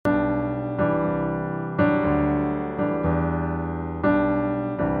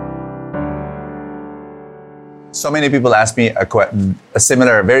So many people ask me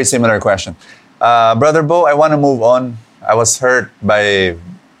very similar question. Brother Bo, I want to move on. I was hurt by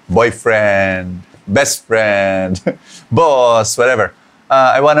boyfriend, best friend, boss, whatever.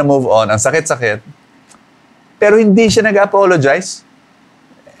 I want to move on. Ang sakit-sakit. Pero hindi siya nag-apologize.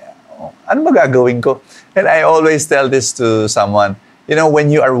 Ano ba gagawin ko? And I always tell this to someone. You know, when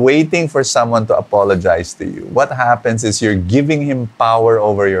you are waiting for someone to apologize to you, what happens is you're giving him power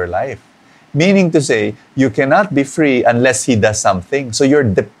over your life. Meaning to say, you cannot be free unless he does something. So you're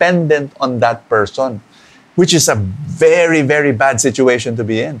dependent on that person, which is a very, very bad situation to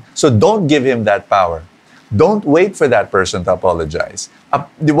be in. So don't give him that power. Don't wait for that person to apologize.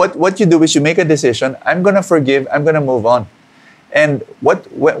 What you do is you make a decision, I'm going to forgive, I'm going to move on. And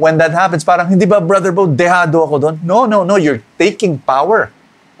when that happens, parang, hindi ba, Brother Bo, dehado ako doon? No, you're taking power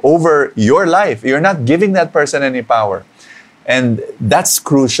over your life. You're not giving that person any power. And that's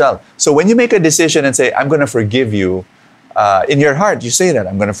crucial. So when you make a decision and say, I'm going to forgive you, in your heart, you say that,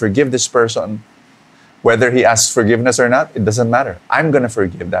 I'm going to forgive this person. Whether he asks forgiveness or not, it doesn't matter. I'm going to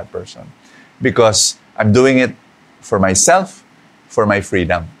forgive that person because I'm doing it for myself, for my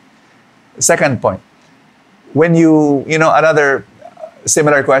freedom. Second point, when another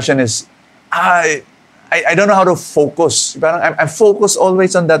similar question is, I don't know how to focus. I'm focused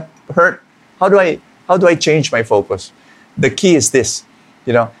always on that hurt. How do I change my focus? The key is this,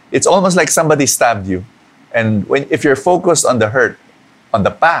 it's almost like somebody stabbed you. And if you're focused on the hurt, on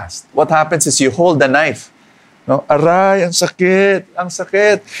the past, what happens is you hold the knife. No? Aray, ang sakit,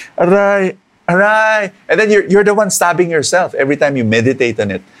 aray. And then you're the one stabbing yourself every time you meditate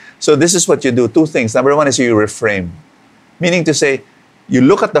on it. So this is what you do. Two things. Number one is you reframe. Meaning to say, you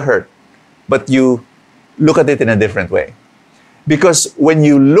look at the hurt, but you look at it in a different way. Because when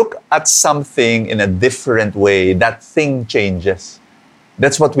you look at something in a different way, that thing changes.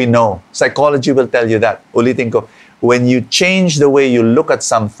 That's what we know. Psychology will tell you that. Ulitin ko, when you change the way you look at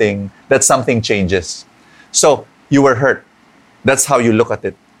something, that something changes. So, you were hurt. That's how you look at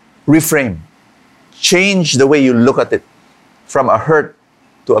it. Reframe. Change the way you look at it from a hurt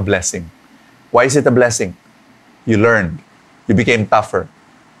to a blessing. Why is it a blessing? You learned. You became tougher.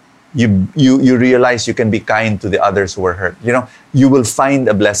 You realize you can be kind to the others who were hurt. You will find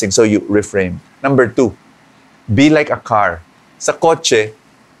a blessing, so you reframe. Number two, be like a car. Sa kotse,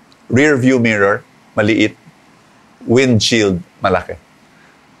 rear view mirror, maliit. Windshield, malaki.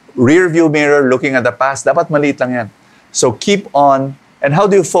 Rear view mirror, looking at the past, dapat maliit lang yan. So keep on. And how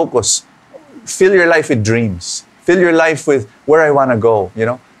do you focus? Fill your life with dreams. Fill your life with where I want to go.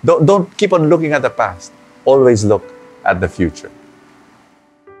 Don't keep on looking at the past. Always look at the future.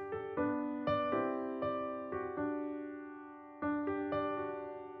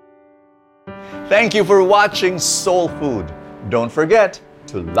 Thank you for watching Soul Food. Don't forget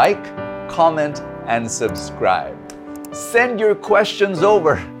to like, comment, and subscribe. Send your questions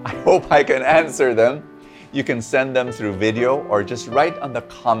over. I hope I can answer them. You can send them through video or just write on the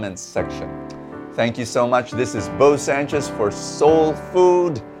comments section. Thank you so much. This is Bo Sanchez for Soul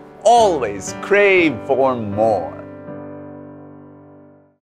Food. Always crave for more.